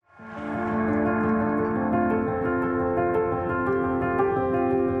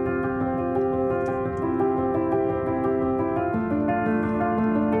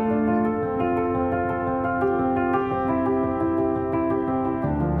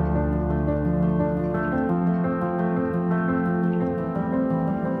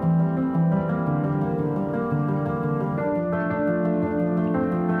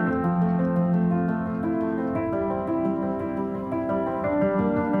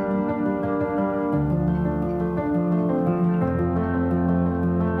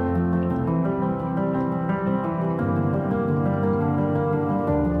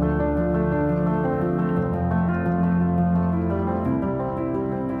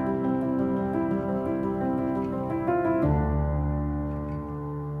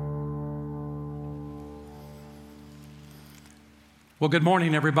Well, good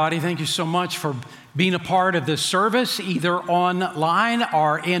morning, everybody. Thank you so much for being a part of this service, either online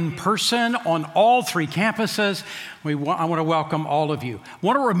or in person on all three campuses. I want to welcome all of you. I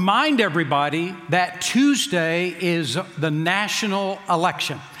want to remind everybody that Tuesday is the national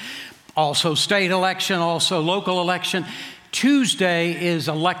election, also state election, also local election. Tuesday is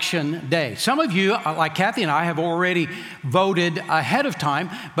election day. Some of you, like Kathy and I, have already voted ahead of time,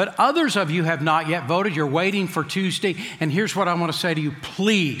 but others of you have not yet voted. You're waiting for Tuesday. And here's what I want to say to you.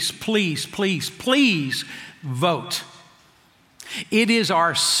 Please, please, please, please vote. It is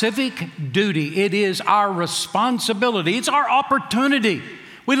our civic duty. It is our responsibility. It's our opportunity.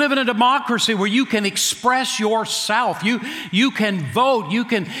 We live in a democracy where you can express yourself. You can vote. You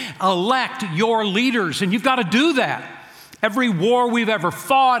can elect your leaders, and you've got to do that. Every war we've ever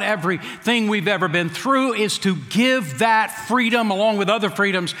fought, everything we've ever been through is to give that freedom along with other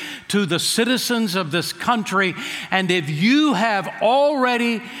freedoms to the citizens of this country. And if you have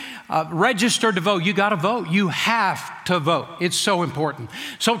already registered to vote, you got to vote. You have to vote. It's so important.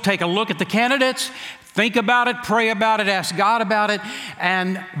 So take a look at the candidates. Think about it, pray about it, ask God about it,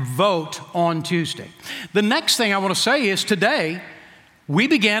 and vote on Tuesday. The next thing I want to say is today, we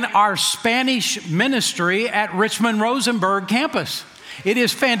began our Spanish ministry at Richmond Rosenberg campus. It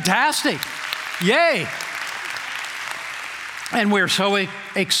is fantastic. Yay. And we're so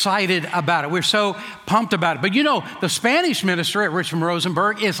excited about it. We're so pumped about it. But you know, the Spanish ministry at Richmond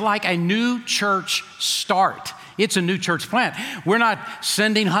Rosenberg is like a new church start. It's a new church plant. We're not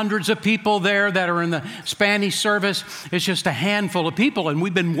sending hundreds of people there that are in the Spanish service. It's just a handful of people. And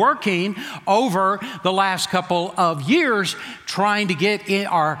we've been working over the last couple of years trying to get in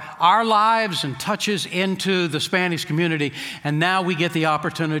our lives and touches into the Spanish community. And now we get the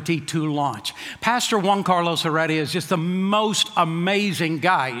opportunity to launch. Pastor Juan Carlos Heredia is just the most amazing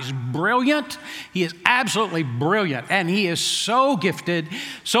guy. He's brilliant. He is absolutely brilliant. And he is so gifted,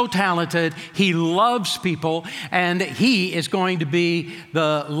 so talented. He loves people. And he is going to be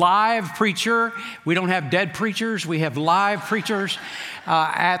the live preacher. We don't have dead preachers. We have live preachers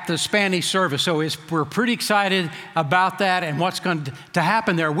at the Spanish service. So we're pretty excited about that and what's going to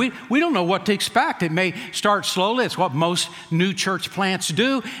happen there. We don't know what to expect. It may start slowly. It's what most new church plants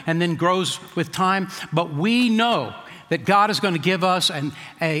do and then grows with time. But we know that God is going to give us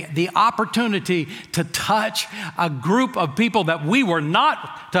the opportunity to touch a group of people that we were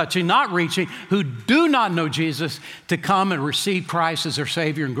not touching, not reaching, who do not know Jesus, to come and receive Christ as their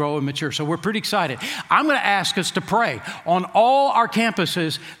Savior and grow and mature. So we're pretty excited. I'm going to ask us to pray. On all our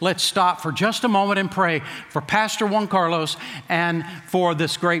campuses, let's stop for just a moment and pray for Pastor Juan Carlos and for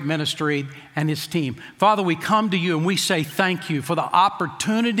this great ministry and his team. Father, we come to you and we say thank you for the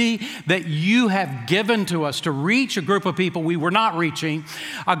opportunity that you have given to us to reach a group of people we were not reaching,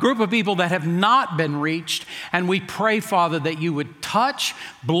 a group of people that have not been reached. And we pray, Father, that you would touch,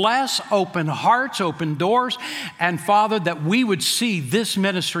 bless, open hearts, open doors. And Father, that we would see this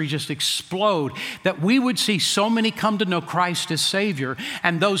ministry just explode, that we would see so many come to know Christ as Savior,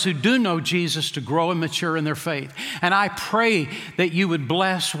 and those who do know Jesus to grow and mature in their faith. And I pray that you would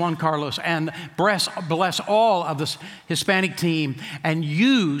bless Juan Carlos and bless all of this Hispanic team and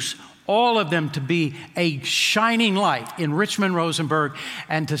use all of them to be a shining light in Richmond Rosenberg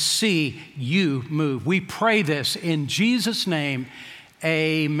and to see you move. We pray this in Jesus' name,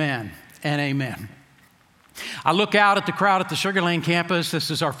 amen and amen. I look out at the crowd at the Sugar Land campus. This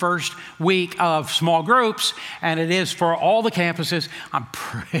is our first week of small groups, and it is for all the campuses. I'm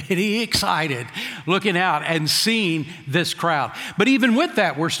pretty excited looking out and seeing this crowd. But even with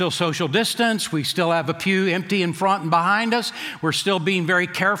that, we're still social distance. We still have a pew empty in front and behind us. We're still being very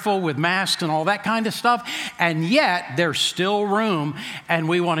careful with masks and all that kind of stuff. And yet, there's still room, and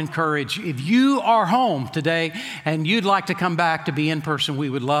we want to encourage, if you are home today and you'd like to come back to be in person,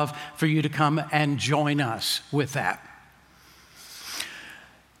 we would love for you to come and join us with that.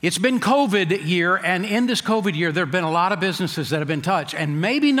 It's been COVID year, and in this COVID year, there have been a lot of businesses that have been touched, and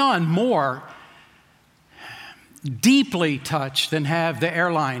maybe none more deeply touched than have the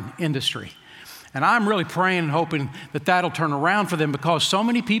airline industry. And I'm really praying and hoping that that'll turn around for them, because so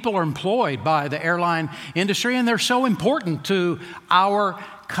many people are employed by the airline industry, and they're so important to our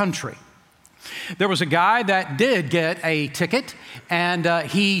country. There was a guy that did get a ticket, and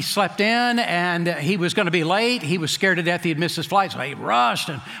he slept in, and he was going to be late. He was scared to death he'd miss his flight, so he rushed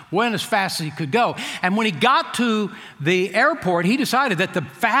and went as fast as he could go. And when he got to the airport, he decided that the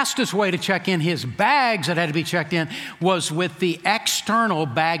fastest way to check in his bags that had to be checked in was with the external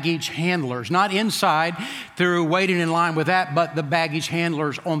baggage handlers, not inside through waiting in line with that, but the baggage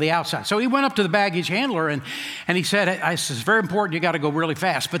handlers on the outside. So he went up to the baggage handler, and he said, "It's very important, you got to go really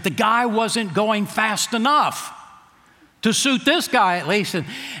fast." But the guy wasn't going fast enough. to suit this guy at least.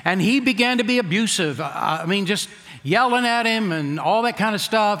 And he began to be abusive. I mean, just yelling at him and all that kind of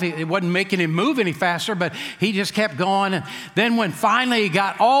stuff. It wasn't making him move any faster, but he just kept going. And then when finally he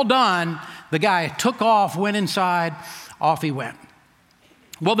got all done, the guy took off, went inside, off he went.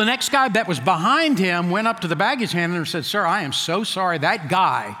 Well, the next guy that was behind him went up to the baggage handler and said, "Sir, I am so sorry. That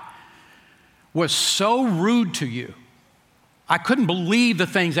guy was so rude to you. I couldn't believe the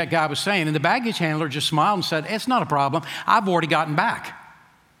things that guy was saying." And the baggage handler just smiled and said, "It's not a problem. I've already gotten back."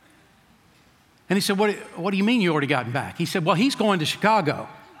 And he said, what do you mean you already gotten back? He said, "Well, he's going to Chicago,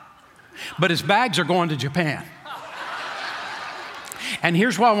 but his bags are going to Japan." And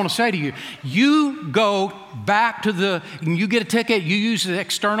here's what I want to say to you. You go back to you get a ticket, you use the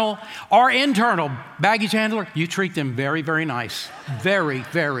external or internal baggage handler, you treat them very, very nice. Very,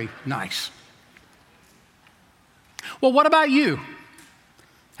 very nice. Well, what about you?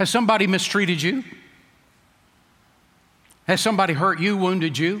 Has somebody mistreated you? Has somebody hurt you,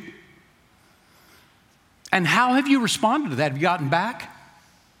 wounded you? And how have you responded to that? Have you gotten back?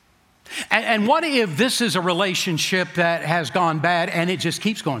 And what if this is a relationship that has gone bad and it just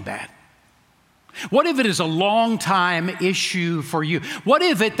keeps going bad? What if it is a long time issue for you? What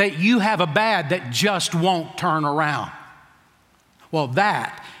if it that you have a bad that just won't turn around? Well,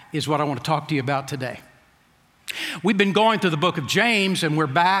 that is what I want to talk to you about today. We've been going through the book of James, and we're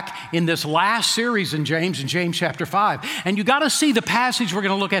back in this last series in James chapter 5. And you got to see the passage we're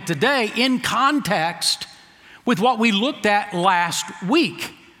going to look at today in context with what we looked at last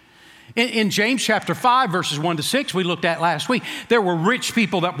week. In James chapter 5, verses 1 to 6, we looked at last week, there were rich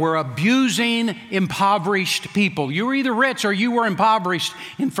people that were abusing impoverished people. You were either rich or you were impoverished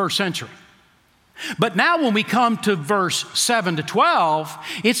in first century. But now when we come to verse 7 to 12,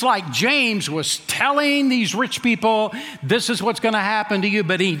 it's like James was telling these rich people, this is what's going to happen to you.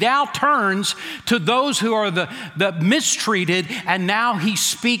 But he now turns to those who are the mistreated, and now he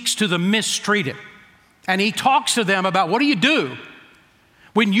speaks to the mistreated. And he talks to them about, what do you do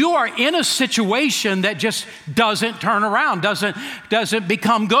when you are in a situation that just doesn't turn around, doesn't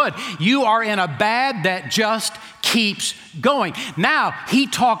become good? You are in a bad that just keeps going. Now, he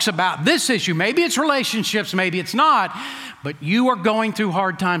talks about this issue. Maybe it's relationships, maybe it's not, but you are going through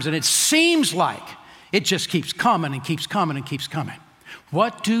hard times, and it seems like it just keeps coming and keeps coming and keeps coming.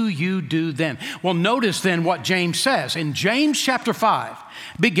 What do you do then? Well, notice then what James says. In James chapter 5,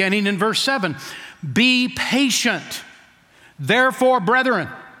 beginning in verse 7, "Be patient, therefore, brethren,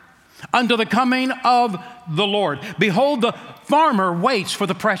 until the coming of the Lord. Behold, the farmer waits for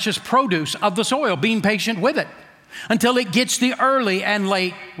the precious produce of the soil, being patient with it, until it gets the early and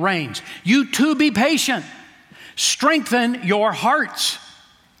late rains. You too be patient. Strengthen your hearts,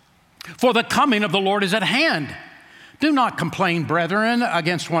 for the coming of the Lord is at hand. Do not complain, brethren,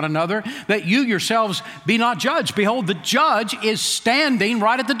 against one another, that you yourselves be not judged. Behold, the judge is standing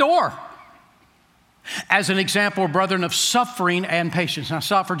right at the door. As an example, brethren, of suffering and patience." Now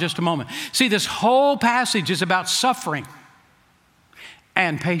stop for just a moment. See, this whole passage is about suffering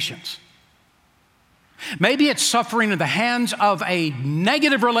and patience. Maybe it's suffering in the hands of a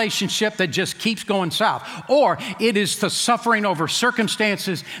negative relationship that just keeps going south, or it is the suffering over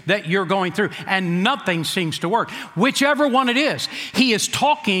circumstances that you're going through and nothing seems to work. Whichever one it is, he is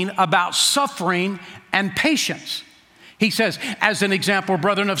talking about suffering and patience. He says, as an example,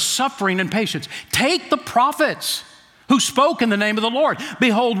 brethren, of suffering and patience, take the prophets who spoke in the name of the Lord.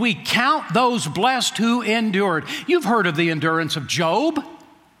 Behold, we count those blessed who endured. You've heard of the endurance of Job,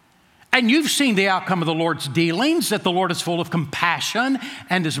 and you've seen the outcome of the Lord's dealings, that the Lord is full of compassion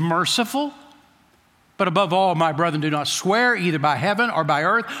and is merciful. But above all, my brethren, do not swear either by heaven or by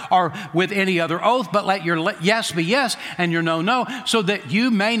earth or with any other oath, but let your yes be yes and your no, no, so that you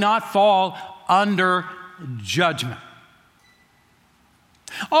may not fall under judgment.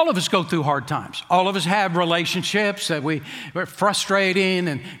 All of us go through hard times. All of us have relationships that we're frustrating,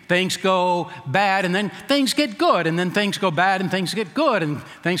 and things go bad, and then things get good, and then things go bad, and things get good, and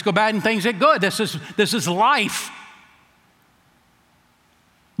things go bad, and things get good. This is life.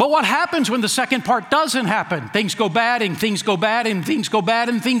 But what happens when the second part doesn't happen? Things go bad, and things go bad, and things go bad,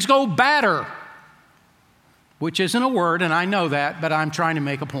 and things go badder. Which isn't a word, and I know that, but I'm trying to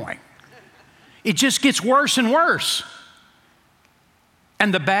make a point. It just gets worse and worse.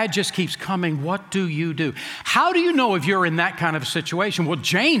 And the bad just keeps coming. What do you do? How do you know if you're in that kind of a situation? Well,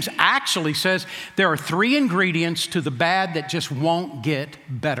 James actually says there are 3 ingredients to the bad that just won't get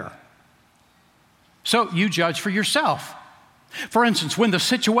better. So you judge for yourself. For instance, when the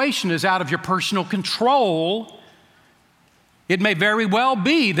situation is out of your personal control, it may very well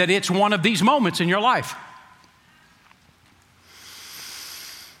be that it's one of these moments in your life.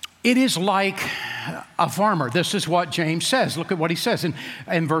 It is like a farmer. This is what James says. Look at what he says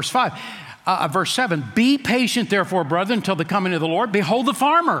in verse 5. Verse 7, be patient, therefore, brethren, until the coming of the Lord. Behold the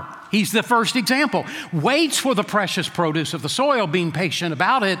farmer. He's the first example. Waits for the precious produce of the soil, being patient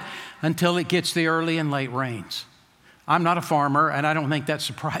about it until it gets the early and late rains. I'm not a farmer, and I don't think that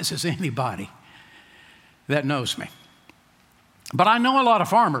surprises anybody that knows me. But I know a lot of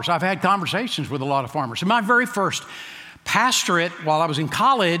farmers. I've had conversations with a lot of farmers. In my very first pastorate, while I was in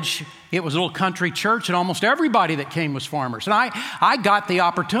college, it was a little country church, and almost everybody that came was farmers. And I got the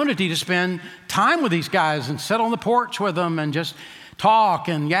opportunity to spend time with these guys and sit on the porch with them and just talk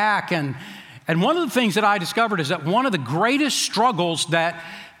and yak. And one of the things that I discovered is that one of the greatest struggles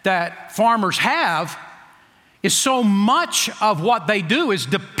that farmers have is so much of what they do is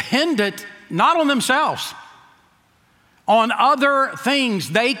dependent not on themselves, on other things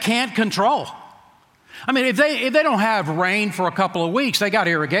they can't control. I mean, if they don't have rain for a couple of weeks, they got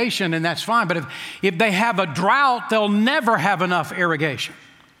irrigation and that's fine. But if they have a drought, they'll never have enough irrigation.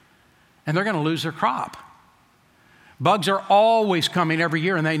 And they're going to lose their crop. Bugs are always coming every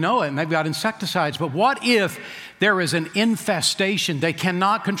year and they know it and they've got insecticides. But what if there is an infestation? They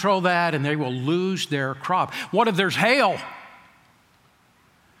cannot control that and they will lose their crop. What if there's hail?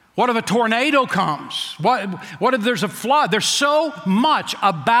 What if a tornado comes? What if there's a flood? There's so much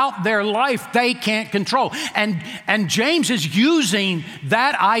about their life they can't control. And James is using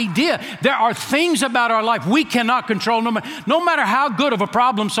that idea. There are things about our life we cannot control. No matter how good of a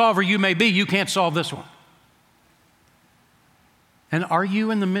problem solver you may be, you can't solve this one. And are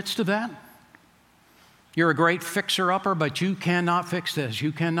you in the midst of that? You're a great fixer-upper, but you cannot fix this.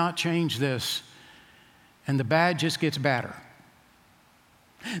 You cannot change this. And the bad just gets badder.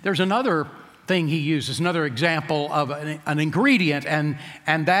 There's another thing he uses, another example of an ingredient, and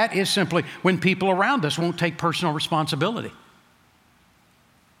that is simply when people around us won't take personal responsibility.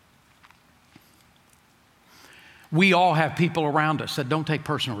 We all have people around us that don't take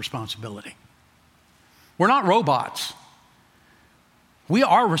personal responsibility. We're not robots. We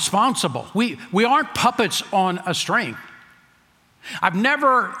are responsible. We aren't puppets on a string. I've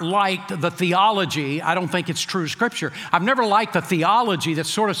never liked the theology, I don't think it's true to Scripture. I've never liked the theology that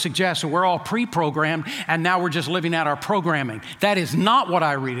sort of suggests that we're all pre-programmed and now we're just living out our programming. That is not what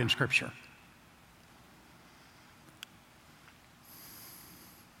I read in Scripture.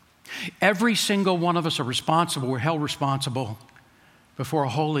 Every single one of us are responsible. We're held responsible before a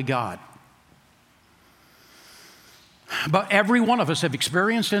holy God. But every one of us have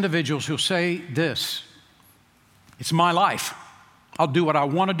experienced individuals who say this: it's my life. I'll do what I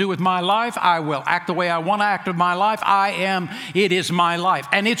want to do with my life. I will act the way I want to act with my life. It is my life.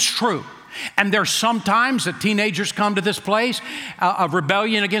 And it's true. And there's sometimes that teenagers come to this place of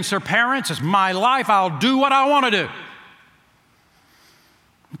rebellion against their parents. It's my life. I'll do what I want to do.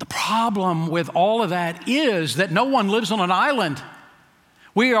 But the problem with all of that is that no one lives on an island.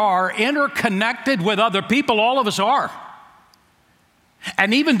 We are interconnected with other people. All of us are.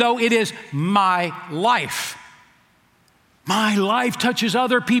 And even though it is my life touches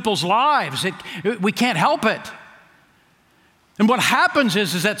other people's lives. We can't help it. And what happens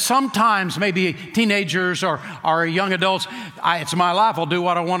is that sometimes maybe teenagers or young adults, it's my life, I'll do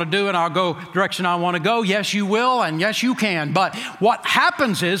what I want to do and I'll go direction I want to go. Yes, you will, and yes, you can. But what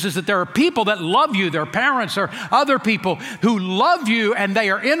happens is that there are people that love you, their parents or other people who love you, and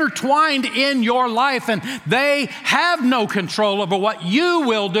they are intertwined in your life and they have no control over what you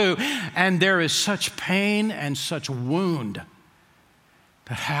will do. And there is such pain and such wound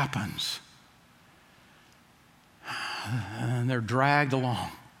that happens. And they're dragged along.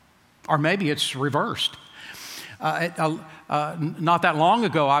 Or maybe it's reversed. Not that long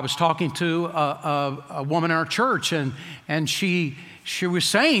ago, I was talking to a woman in our church, and she was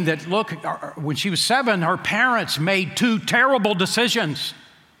saying that, look, when she was 7, her parents made 2 terrible decisions.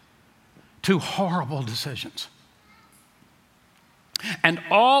 2 horrible decisions. And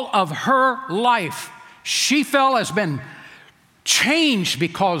all of her life, she felt has been changed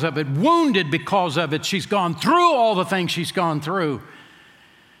because of it, wounded because of it. She's gone through all the things she's gone through.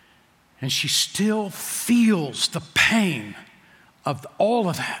 And she still feels the pain of all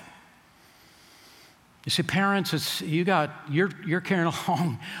of that. You see, parents, you're carrying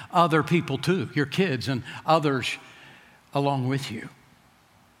along other people too, your kids and others along with you.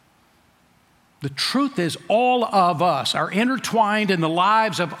 The truth is, all of us are intertwined in the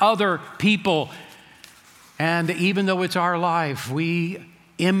lives of other people. And even though it's our life, we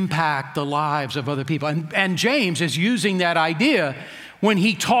impact the lives of other people. And James is using that idea when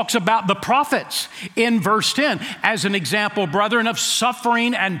he talks about the prophets in verse 10. As an example, brethren, of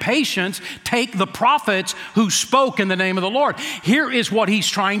suffering and patience, take the prophets who spoke in the name of the Lord. Here is what he's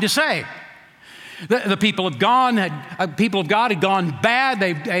trying to say. The people of God had gone bad.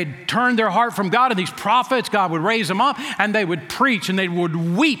 They had turned their heart from God, and these prophets, God would raise them up, and they would preach, and they would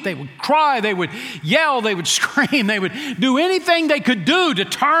weep, they would cry, they would yell, they would scream, they would do anything they could do to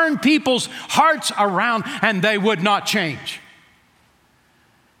turn people's hearts around, and they would not change.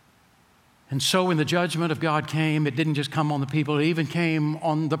 And so when the judgment of God came, it didn't just come on the people, it even came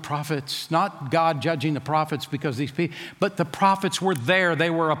on the prophets. Not God judging the prophets because these people, but the prophets were there, they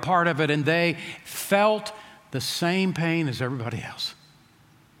were a part of it, and they felt the same pain as everybody else.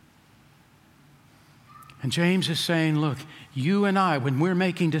 And James is saying, look, you and I, when we're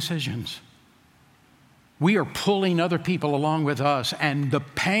making decisions, we are pulling other people along with us, and the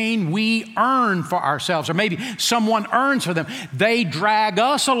pain we earn for ourselves, or maybe someone earns for them, they drag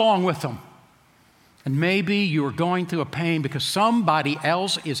us along with them. And maybe you are going through a pain because somebody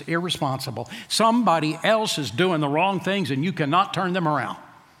else is irresponsible. Somebody else is doing the wrong things and you cannot turn them around.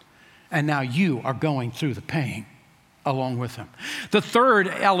 And now you are going through the pain along with them. The third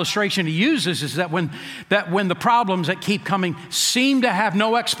illustration he uses is that when the problems that keep coming seem to have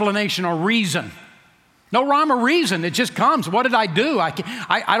no explanation or reason, no rhyme or reason, it just comes. What did I do?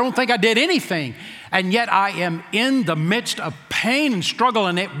 I don't think I did anything. And yet I am in the midst of pain and struggle,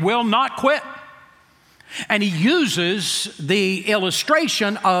 and it will not quit. And he uses the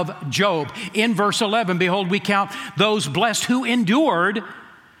illustration of Job. In verse 11, behold, we count those blessed who endured.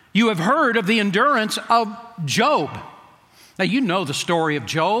 You have heard of the endurance of Job. Now, you know the story of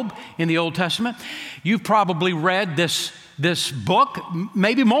Job in the Old Testament. You've probably read this book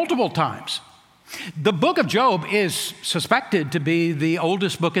maybe multiple times. The book of Job is suspected to be the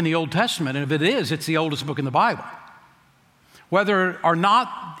oldest book in the Old Testament. And if it is, it's the oldest book in the Bible. Whether or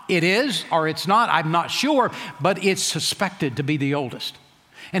not it is or it's not, I'm not sure, but it's suspected to be the oldest.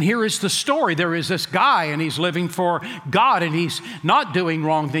 And here is the story. There is this guy, and he's living for God, and he's not doing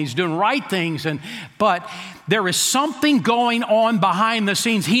wrong things, he's doing right things, but there is something going on behind the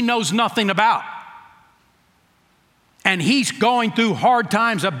scenes he knows nothing about. And he's going through hard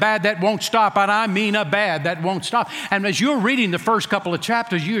times, a bad that won't stop, and I mean a bad that won't stop. And as you're reading the first couple of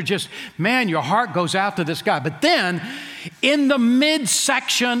chapters, you're just, man, your heart goes out to this guy. But then, in the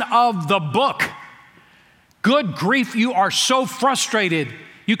midsection of the book, good grief, you are so frustrated,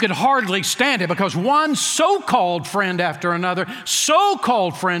 you could hardly stand it, because one so-called friend after another,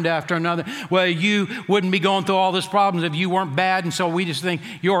 well, you wouldn't be going through all these problems if you weren't bad, and so we just think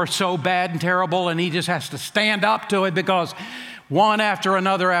you're so bad and terrible, and he just has to stand up to it because one after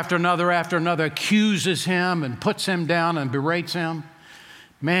another accuses him and puts him down and berates him.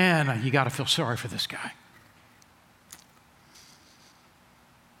 Man, you got to feel sorry for this guy.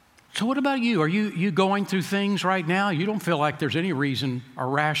 So what about you? Are you going through things right now? You don't feel like there's any reason or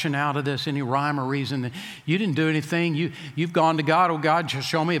rationale to this, any rhyme or reason that you didn't do anything. You've gone to God, oh God, just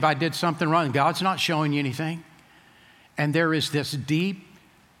show me if I did something wrong. God's not showing you anything. And there is this deep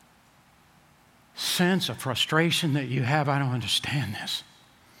sense of frustration that you have. I don't understand this.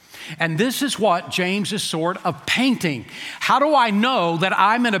 And this is what James is sort of painting. How do I know that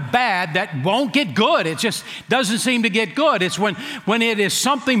I'm in a bad that won't get good? It just doesn't seem to get good. It's when it is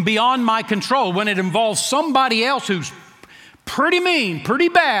something beyond my control, when it involves somebody else who's pretty mean, pretty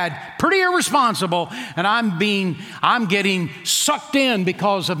bad, pretty irresponsible, and I'm getting sucked in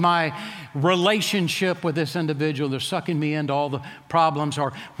because of my relationship with this individual. They're sucking me into all the problems,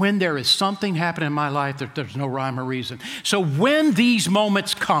 or when there is something happening in my life that there's no rhyme or reason. So when these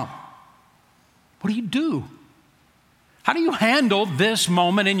moments come, what do you do? How do you handle this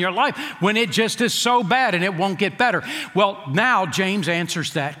moment in your life when it just is so bad and it won't get better? Well, now James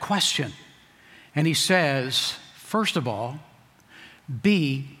answers that question. And he says, first of all,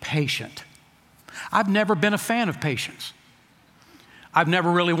 be patient. I've never been a fan of patience. I've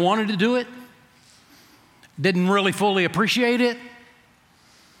never really wanted to do it. Didn't really fully appreciate it.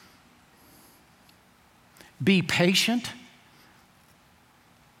 Be patient.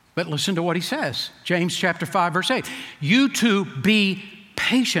 But listen to what he says. James chapter 5, verse 8. You too be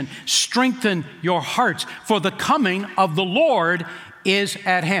patient. Strengthen your hearts, for the coming of the Lord is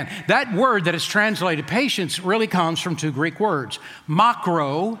at hand. That word that is translated patience really comes from two Greek words.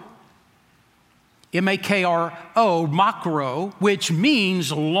 Makro, M-A-K-R-O, makro, which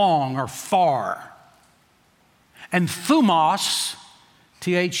means long or far. And thumos,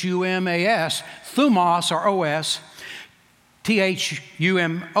 T-H-U-M-A-S, thumos or O-S,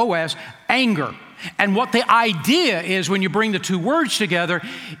 T-H-U-M-O-S, anger. And what the idea is when you bring the two words together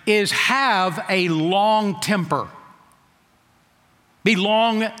is have a long temper. Be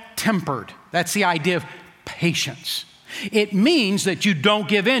long-tempered. That's the idea of patience. It means that you don't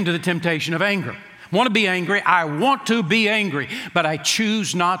give in to the temptation of anger. Want to be angry? I want to be angry, but I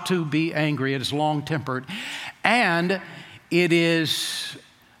choose not to be angry. It is long-tempered, and it is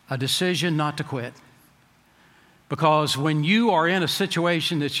a decision not to quit. Because when you are in a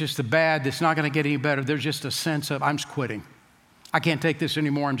situation that's just bad, that's not going to get any better, there's just a sense of, I'm just quitting. I can't take this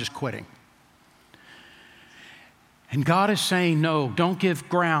anymore, I'm just quitting. And God is saying, no, don't give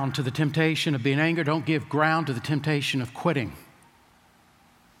ground to the temptation of being angry. Don't give ground to the temptation of quitting.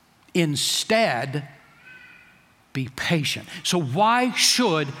 Instead, be patient. So why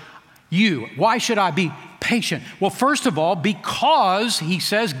should I be patient? Well, first of all, because he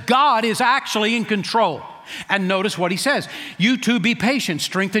says God is actually in control. And notice what he says. You too be patient,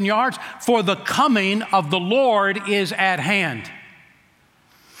 strengthen your hearts, for the coming of the Lord is at hand.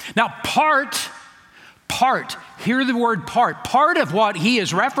 Now, hear the word part. Part of what he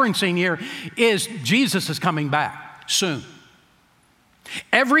is referencing here is Jesus is coming back soon.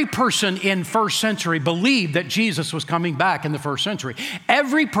 Every person in first century believed that Jesus was coming back in the first century.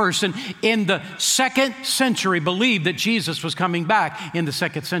 Every person in the second century believed that Jesus was coming back in the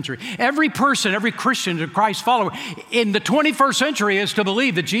second century. Every person, every Christian, a Christ follower in the 21st century is to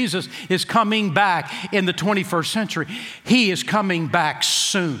believe that Jesus is coming back in the 21st century. He is coming back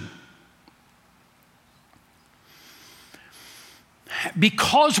soon.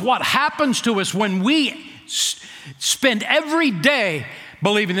 Because what happens to us when we spend every day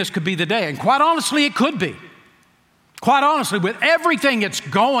believing this could be the day, and quite honestly, it could be. Quite honestly, with everything that's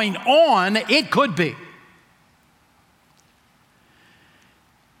going on, it could be.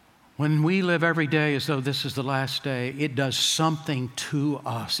 When we live every day as though this is the last day, it does something to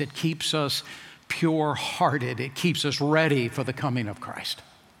us. It keeps us pure-hearted. It keeps us ready for the coming of Christ.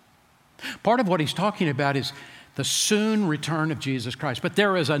 Part of what he's talking about is the soon return of Jesus Christ. But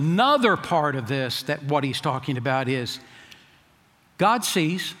there is another part of this that what he's talking about is God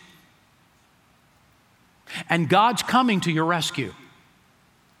sees, and God's coming to your rescue.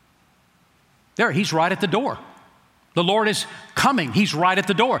 There, he's right at the door. The Lord is coming. He's right at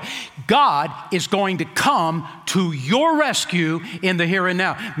the door. God is going to come to your rescue in the here and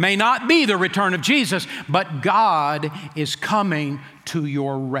now. May not be the return of Jesus, but God is coming to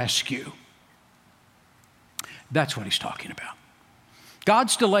your rescue. That's what he's talking about.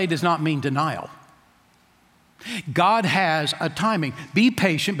 God's delay does not mean denial. God has a timing. Be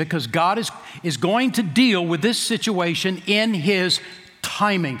patient because God is going to deal with this situation in his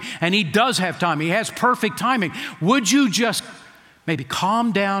timing. And he does have timing. He has perfect timing. Would you just maybe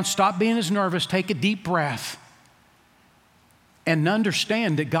calm down, stop being as nervous, take a deep breath, and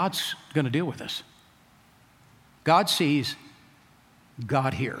understand that God's going to deal with this. God sees,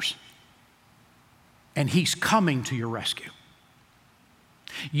 God hears. And he's coming to your rescue.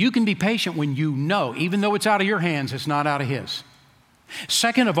 You can be patient when you know, even though it's out of your hands, it's not out of his.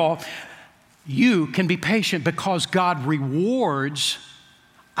 Second of all, you can be patient because God rewards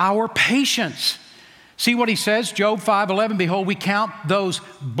our patience. See what he says? Job 5:11, behold, we count those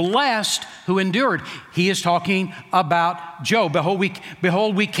blessed who endured. He is talking about Job. Behold,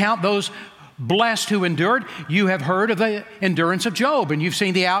 we count those blessed who endured. You have heard of the endurance of Job, and you've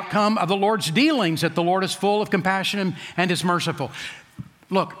seen the outcome of the Lord's dealings, that the Lord is full of compassion and is merciful.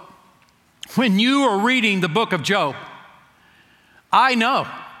 Look, when you are reading the book of Job, I know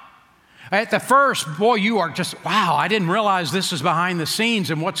at the first, boy, you are just, wow, I didn't realize this is behind the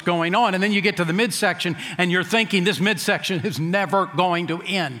scenes and what's going on. And then you get to the midsection and you're thinking this midsection is never going to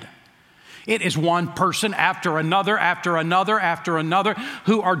end. It is one person after another, after another, after another,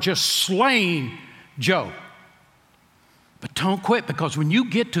 who are just slaying Job. But don't quit, because when you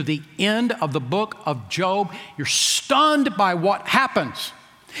get to the end of the book of Job, you're stunned by what happens.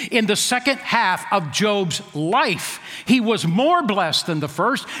 In the second half of Job's life, he was more blessed than the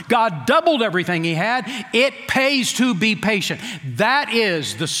first. God doubled everything he had. It pays to be patient. That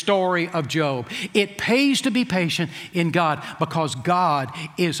is the story of Job. It pays to be patient in God because God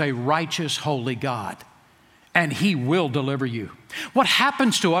is a righteous, holy God, and he will deliver you. What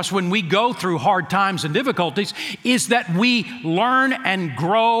happens to us when we go through hard times and difficulties is that we learn and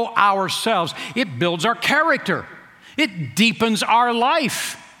grow ourselves. It builds our character. It deepens our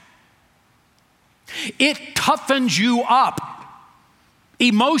life. It toughens you up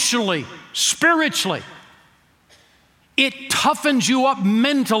emotionally, spiritually. It toughens you up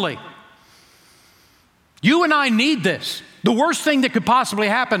mentally. You and I need this. The worst thing that could possibly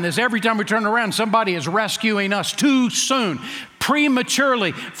happen is every time we turn around, somebody is rescuing us too soon,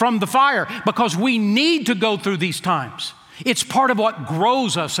 prematurely from the fire, because we need to go through these times. It's part of what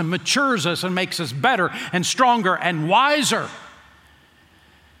grows us and matures us and makes us better and stronger and wiser.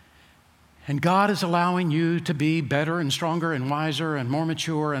 And God is allowing you to be better and stronger and wiser and more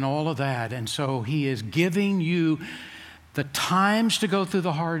mature and all of that. And so He is giving you the times to go through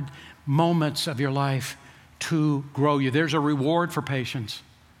the hard moments of your life to grow you. There's a reward for patience.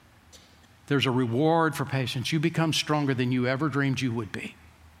 There's a reward for patience. You become stronger than you ever dreamed you would be.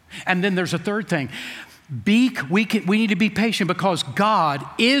 And then there's a third thing. We need to be patient because God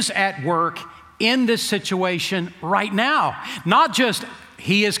is at work in this situation right now. Not just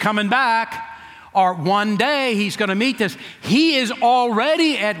He is coming back or one day He's going to meet this. He is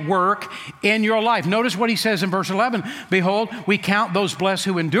already at work in your life. Notice what He says in verse 11. Behold, we count those blessed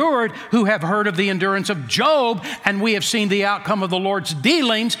who endured, who have heard of the endurance of Job, and we have seen the outcome of the Lord's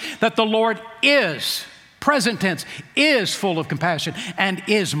dealings, that the Lord is, present tense, is full of compassion and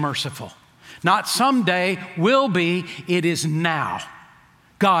is merciful. Not someday, will be, it is now.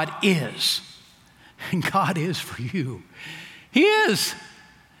 God is. And God is for you. He is.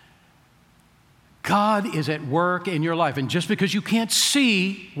 God is at work in your life. And just because you can't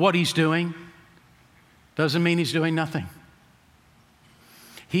see what He's doing doesn't mean He's doing nothing.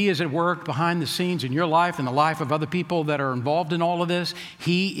 He is at work behind the scenes in your life and the life of other people that are involved in all of this.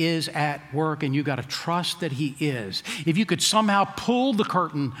 He is at work, and you got to trust that He is. If you could somehow pull the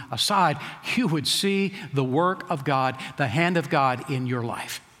curtain aside, you would see the work of God, the hand of God in your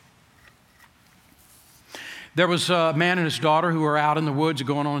life. There was a man and his daughter who were out in the woods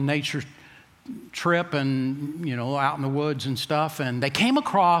going on a nature trip and, out in the woods and stuff. And they came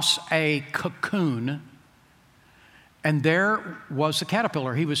across a cocoon, and there was a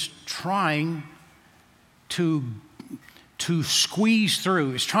caterpillar. He was trying to squeeze through.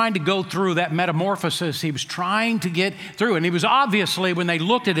 He was trying to go through that metamorphosis. He was trying to get through. And he was obviously, when they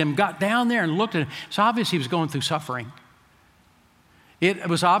looked at him, got down there and looked at him, it's obvious he was going through suffering. It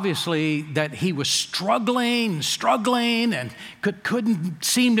was obviously that he was struggling, and couldn't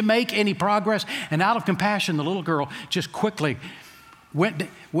seem to make any progress. And out of compassion, the little girl just quickly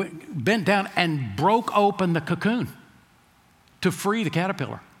bent down and broke open the cocoon to free the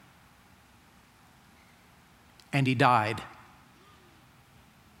caterpillar. And he died.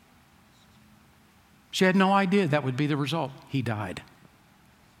 She had no idea that would be the result. He died.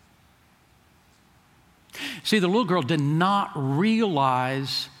 See, the little girl did not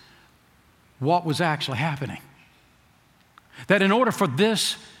realize what was actually happening. That in order for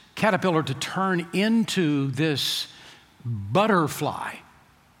this caterpillar to turn into this butterfly,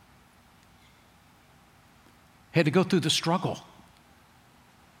 had to go through the struggle.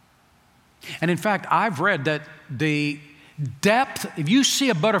 And in fact, I've read that the depth, if you see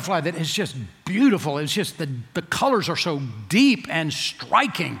a butterfly that is just beautiful, it's just the colors are so deep and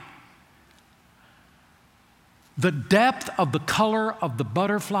striking. The depth of the color of the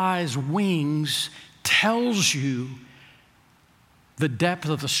butterfly's wings tells you the depth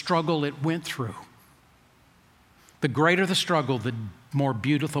of the struggle it went through. The greater the struggle, the more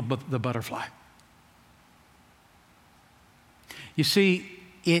beautiful the butterfly. You see,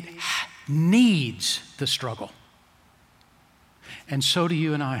 it needs the struggle. And so do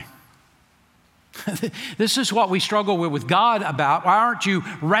you and I. This is what we struggle with God about. Why aren't you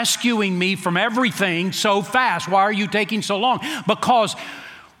rescuing me from everything so fast? Why are you taking so long? Because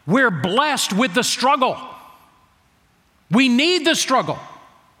we're blessed with the struggle. We need the struggle.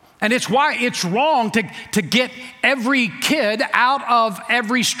 And it's why it's wrong to get every kid out of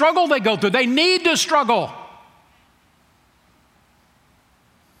every struggle they go through. They need to struggle.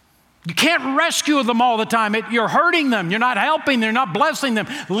 You can't rescue them all the time. You're hurting them. You're not helping them. You're not blessing them.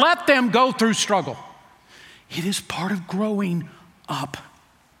 Let them go through struggle. It is part of growing up.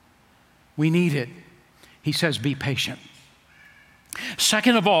 We need it. He says, be patient.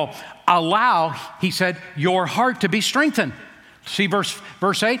 Second of all, allow, he said, your heart to be strengthened. See verse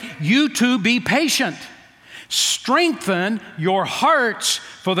 8, you too be patient. Strengthen your hearts,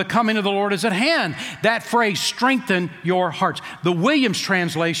 for the coming of the Lord is at hand. That phrase, strengthen your hearts. The Williams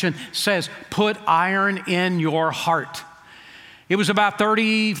translation says, put iron in your heart. It was about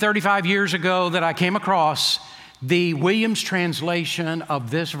 35 years ago that I came across the Williams translation of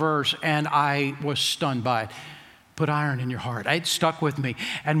this verse, and I was stunned by it. Put iron in your heart. It stuck with me.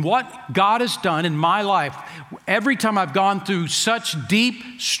 And what God has done in my life, every time I've gone through such deep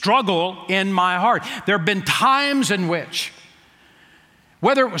struggle in my heart, there have been times in which,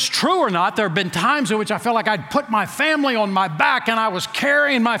 whether it was true or not, there have been times in which I felt like I'd put my family on my back and I was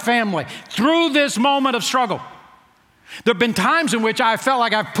carrying my family through this moment of struggle. There have been times in which I felt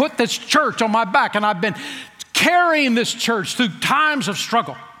like I've put this church on my back and I've been carrying this church through times of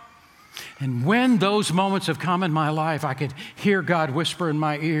struggle. And when those moments have come in my life, I could hear God whisper in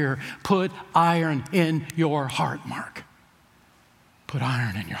my ear, put iron in your heart, Mark. Put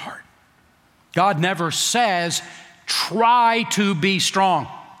iron in your heart. God never says, try to be strong.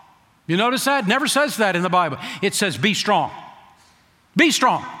 You notice that? It never says that in the Bible. It says, be strong. Be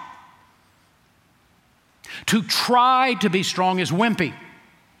strong. To try to be strong is wimpy,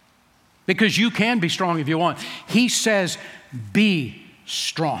 because you can be strong if you want. He says, be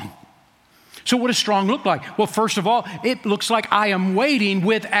strong. So what does strong look like? Well, first of all, it looks like I am waiting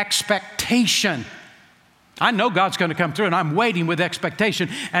with expectation. I know God's going to come through, and I'm waiting with expectation,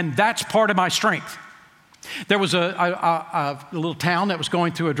 and that's part of my strength. There was a little town that was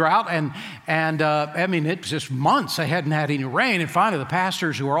going through a drought, and I mean, it was just months they hadn't had any rain. And finally, the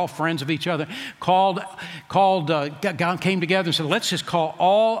pastors, who are all friends of each other, came together and said, let's just call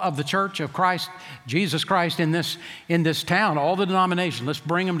all of the Church of Christ, Jesus Christ in this town, all the denominations. Let's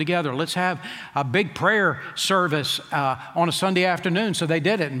bring them together. Let's have a big prayer service on a Sunday afternoon. So they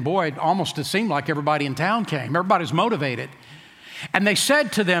did it, and boy, it seemed like everybody in town came. Everybody was motivated. And they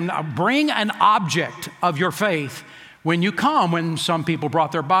said to them, bring an object of your faith when you come, when some people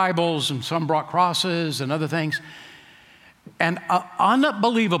brought their Bibles and some brought crosses and other things. And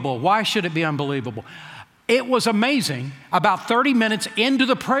unbelievable. Why should it be unbelievable? It was amazing. About 30 minutes into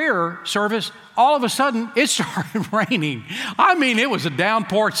the prayer service, all of a sudden it started raining. I mean, it was a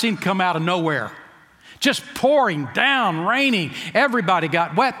downpour. It seemed to come out of nowhere. Just pouring down, raining. Everybody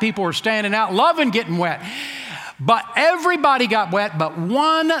got wet. People were standing out, loving getting wet. But everybody got wet but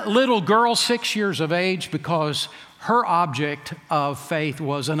one little girl, 6 years of age, because her object of faith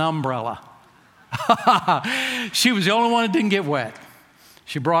was an umbrella. She was the only one that didn't get wet.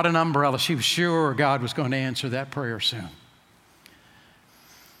 She brought an umbrella. She was sure God was going to answer that prayer soon.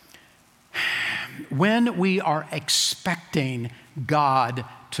 When we are expecting God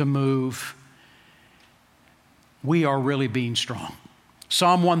to move, we are really being strong.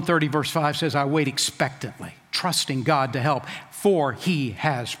 Psalm 130 verse 5 says, I wait expectantly, trusting God to help, for He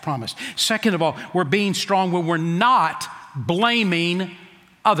has promised. Second of all, we're being strong when we're not blaming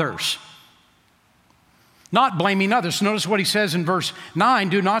others. Not blaming others. Notice what he says in verse 9,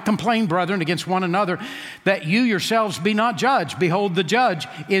 do not complain, brethren, against one another, that you yourselves be not judged. Behold, the judge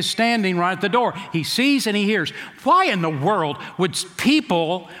is standing right at the door. He sees and he hears. Why in the world would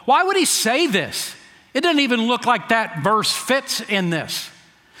why would he say this? It doesn't even look like that verse fits in this.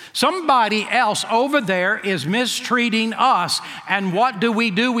 Somebody else over there is mistreating us, and what do?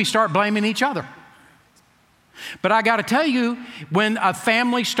 We start blaming each other. But I got to tell you, when a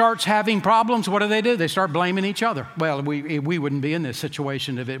family starts having problems, what do? They start blaming each other. Well, we wouldn't be in this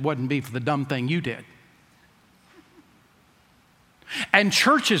situation if it wouldn't be for the dumb thing you did. And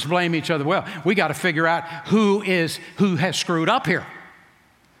churches blame each other. Well, we got to figure out who has screwed up here,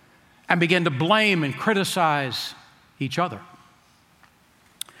 and begin to blame and criticize each other.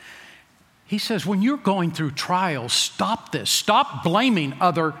 He says, when you're going through trials, stop this. Stop blaming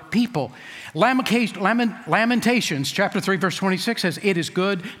other people. Lamentations chapter 3, verse 26 says, it is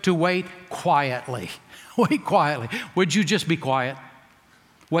good to wait quietly. Wait quietly. Would you just be quiet?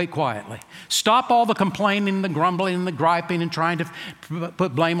 Wait quietly. Stop all the complaining, the grumbling, and the griping, and trying to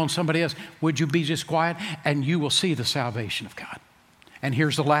put blame on somebody else. Would you be just quiet? And you will see the salvation of God. And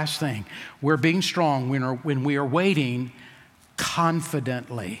here's the last thing. We're being strong when we are waiting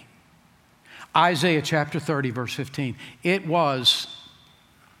confidently. Isaiah chapter 30, verse 15. It was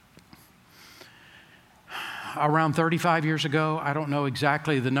around 35 years ago. I don't know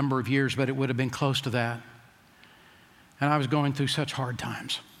exactly the number of years, but it would have been close to that. And I was going through such hard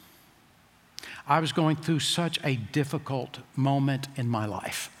times. I was going through such a difficult moment in my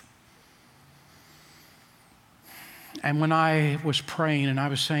life. And when I was praying and I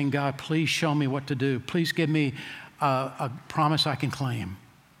was saying, God, please show me what to do. Please give me a promise I can claim.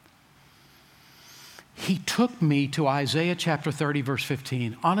 He took me to Isaiah chapter 30, verse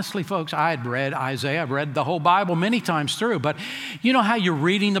 15. Honestly, folks, I had read Isaiah. I've read the whole Bible many times through. But you know how you're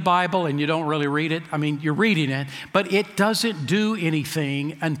reading the Bible and you don't really read it? I mean, you're reading it, but it doesn't do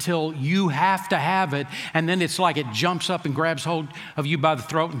anything until you have to have it. And then it's like it jumps up and grabs hold of you by the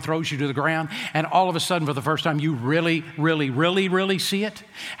throat and throws you to the ground. And all of a sudden, for the first time, you really, really, really, really see it.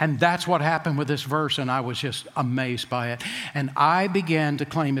 And that's what happened with this verse. And I was just amazed by it. And I began to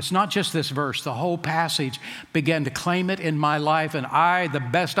claim, it's not just this verse, the whole passage began to claim it in my life, and the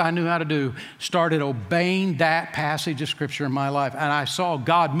best I knew how to do, started obeying that passage of Scripture in my life. And I saw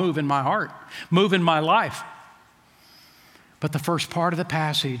God move in my heart, move in my life. But the first part of the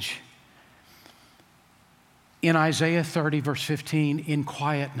passage in Isaiah 30, verse 15, in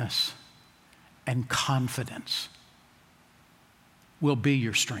quietness and confidence will be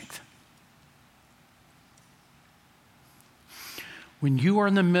your strength. When you are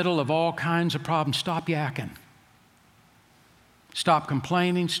in the middle of all kinds of problems, stop yakking. Stop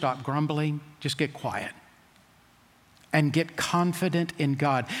complaining, stop grumbling, just get quiet. And get confident in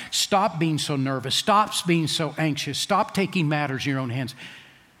God. Stop being so nervous. Stop being so anxious. Stop taking matters in your own hands.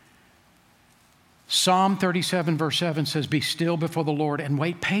 Psalm 37 verse 7 says, be still before the Lord and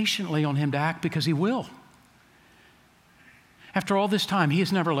wait patiently on Him to act, because He will. After all this time, He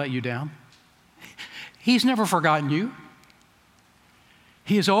has never let you down. He's never forgotten you.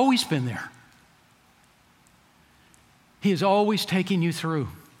 He has always been there. He is always taking you through.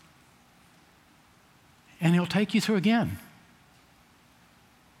 And He'll take you through again.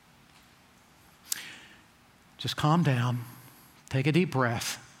 Just calm down, take a deep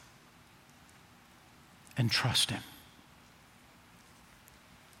breath, and trust Him.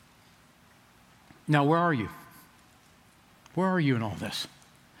 Now, where are you? Where are you in all this?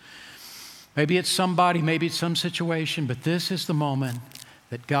 Maybe it's somebody, maybe it's some situation, but this is the moment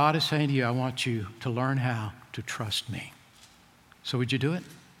that God is saying to you, I want you to learn how to trust me. So would you do it?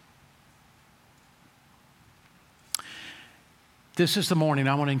 This is the morning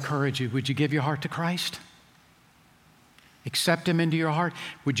I want to encourage you. Would you give your heart to Christ? Accept Him into your heart?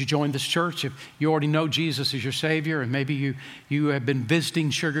 Would you join this church? If you already know Jesus as your Savior, and maybe you have been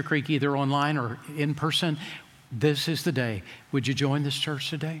visiting Sugar Creek either online or in person, this is the day. Would you join this church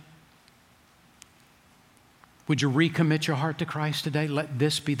today? Would you recommit your heart to Christ today? Let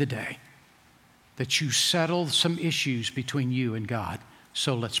this be the day that you settle some issues between you and God.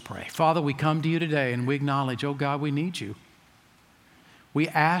 So let's pray. Father, we come to you today and we acknowledge, oh God, we need you. We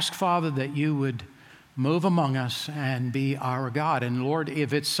ask, Father, that you would move among us and be our God. And Lord,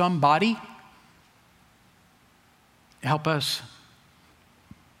 if it's somebody, help us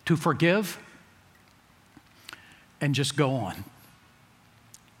to forgive and just go on.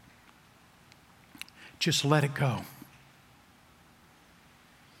 Just let it go.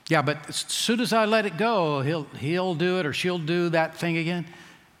 Yeah, but as soon as I let it go, he'll do it or she'll do that thing again.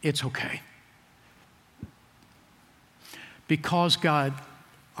 It's okay. Because, God,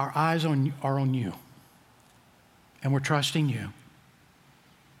 our eyes are on you, and we're trusting you.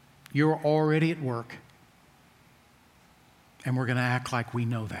 You're already at work, and we're going to act like we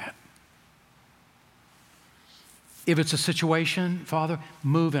know that. If it's a situation, Father,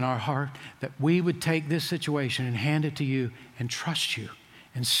 move in our heart that we would take this situation and hand it to you and trust you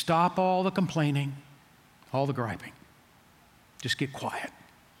and stop all the complaining, all the griping. Just get quiet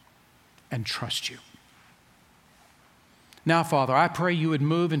and trust you. Now, Father, I pray you would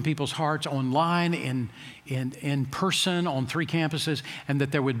move in people's hearts online, in person, on 3 campuses, and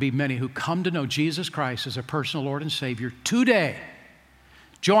that there would be many who come to know Jesus Christ as a personal Lord and Savior today.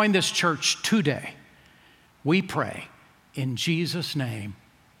 Join this church today. We pray in Jesus' name,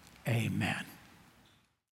 amen.